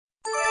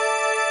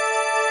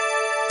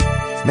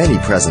Many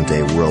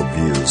present-day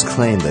worldviews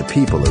claim that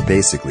people are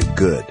basically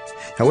good.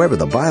 However,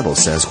 the Bible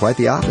says quite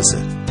the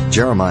opposite.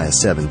 Jeremiah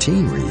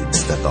 17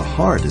 reads that the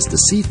heart is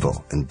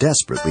deceitful and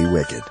desperately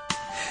wicked.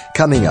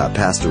 Coming up,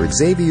 Pastor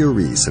Xavier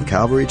Reese of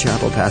Calvary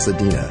Chapel,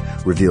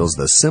 Pasadena, reveals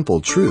the simple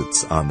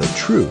truths on the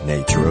true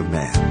nature of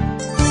man.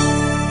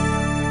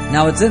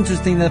 Now, it's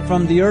interesting that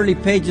from the early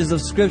pages of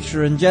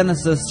Scripture in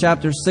Genesis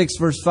chapter 6,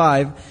 verse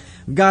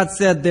 5, God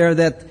said there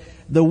that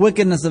the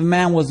wickedness of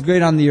man was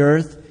great on the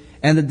earth,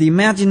 and that the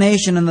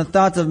imagination and the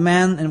thoughts of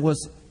man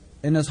was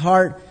in his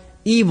heart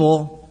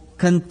evil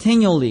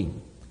continually.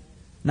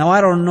 Now,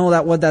 I don't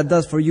know what that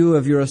does for you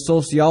if you're a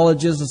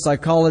sociologist, a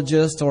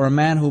psychologist, or a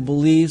man who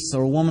believes,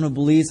 or a woman who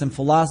believes in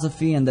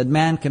philosophy and that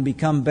man can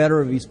become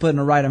better if he's put in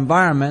the right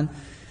environment.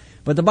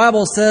 But the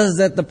Bible says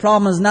that the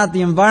problem is not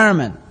the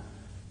environment,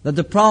 that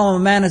the problem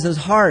of man is his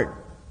heart.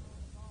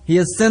 He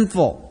is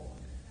sinful.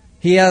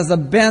 He has a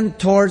bent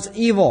towards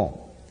evil.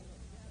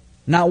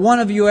 Not one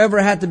of you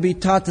ever had to be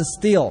taught to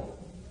steal.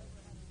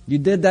 You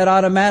did that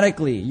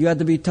automatically. You had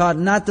to be taught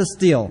not to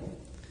steal.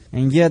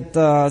 And yet,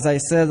 as I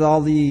said,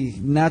 all the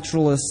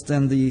naturalists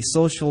and the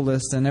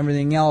socialists and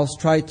everything else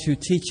try to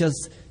teach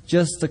us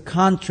just the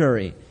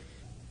contrary.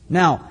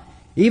 Now,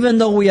 even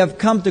though we have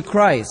come to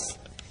Christ,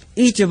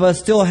 each of us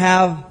still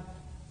have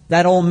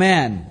that old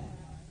man.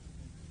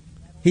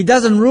 He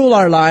doesn't rule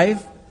our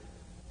life,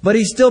 but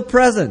he's still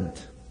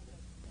present.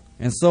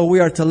 And so we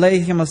are to lay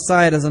him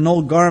aside as an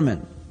old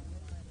garment.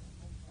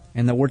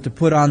 And that we're to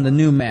put on the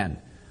new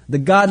man, the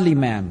godly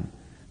man,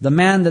 the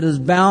man that is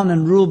bound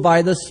and ruled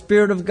by the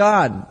Spirit of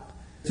God.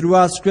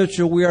 Throughout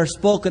Scripture, we are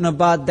spoken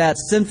about that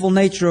sinful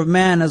nature of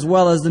man as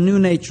well as the new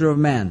nature of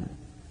man.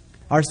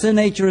 Our sin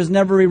nature is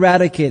never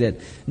eradicated.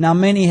 Now,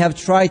 many have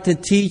tried to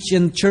teach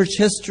in church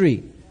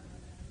history.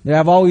 There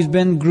have always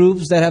been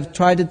groups that have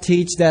tried to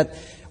teach that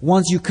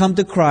once you come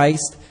to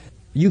Christ,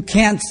 you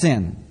can't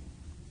sin.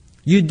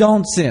 You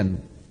don't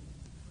sin.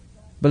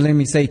 But let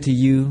me say to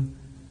you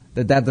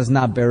that does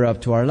not bear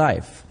up to our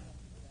life.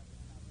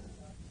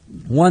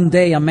 One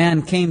day a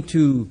man came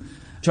to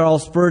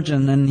Charles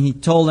Spurgeon and he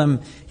told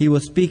him, he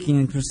was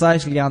speaking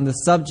precisely on the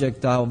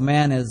subject of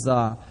man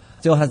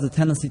still has a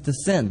tendency to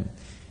sin.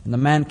 And the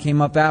man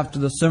came up after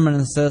the sermon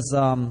and says,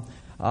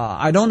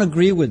 I don't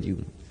agree with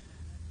you.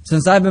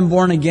 Since I've been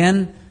born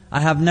again, I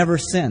have never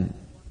sinned.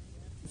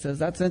 He says,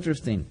 that's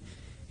interesting.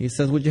 He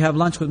says, would you have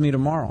lunch with me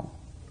tomorrow?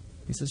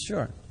 He says,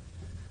 sure.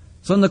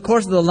 So in the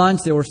course of the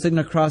lunch, they were sitting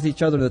across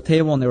each other at the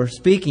table and they were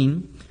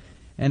speaking.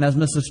 And as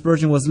Mr.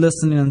 Spurgeon was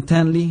listening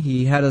intently,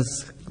 he had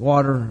his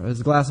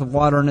glass of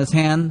water in his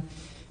hand.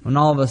 And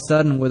all of a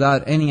sudden,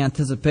 without any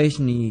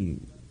anticipation, he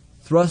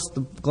thrust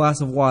the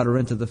glass of water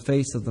into the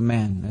face of the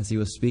man as he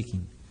was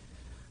speaking.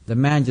 The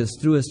man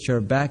just threw his chair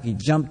back. He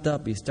jumped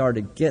up. He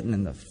started getting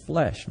in the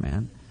flesh,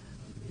 man.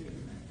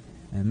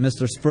 And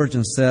Mr.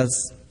 Spurgeon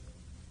says,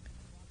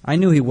 I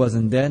knew he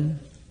wasn't dead.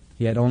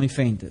 He had only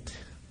fainted.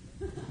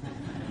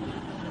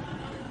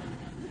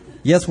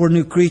 Yes, we're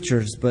new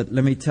creatures, but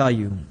let me tell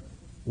you,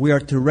 we are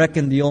to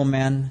reckon the old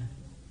man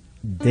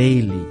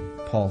daily,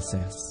 Paul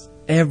says.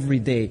 Every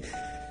day.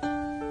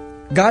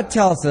 God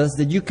tells us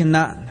that you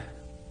cannot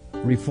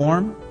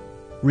reform,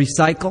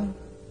 recycle,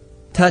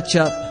 touch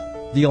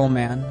up the old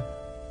man.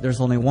 There's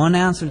only one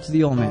answer to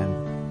the old man,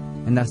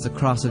 and that's the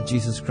cross of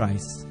Jesus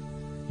Christ.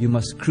 You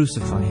must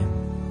crucify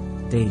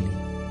him daily.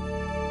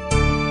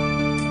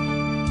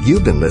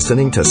 You've been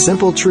listening to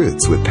Simple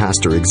Truths with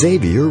Pastor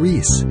Xavier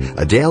Reese,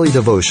 a daily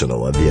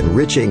devotional of the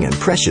enriching and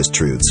precious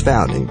truths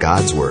found in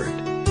God's Word.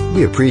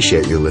 We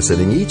appreciate you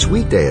listening each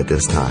weekday at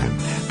this time,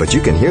 but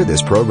you can hear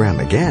this program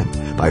again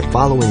by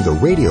following the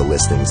radio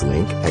listings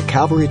link at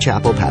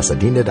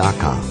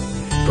CalvaryChapelPasadena.com.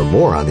 For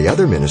more on the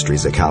other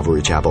ministries at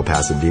Calvary Chapel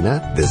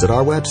Pasadena, visit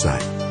our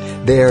website.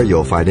 There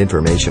you'll find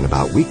information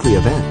about weekly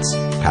events,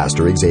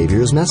 Pastor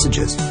Xavier's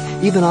messages,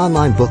 even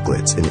online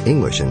booklets in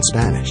English and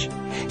Spanish.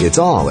 It's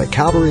all at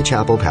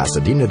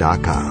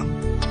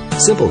CalvaryChapelPasadena.com.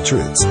 Simple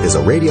Truths is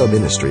a radio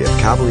ministry of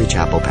Calvary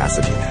Chapel,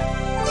 Pasadena.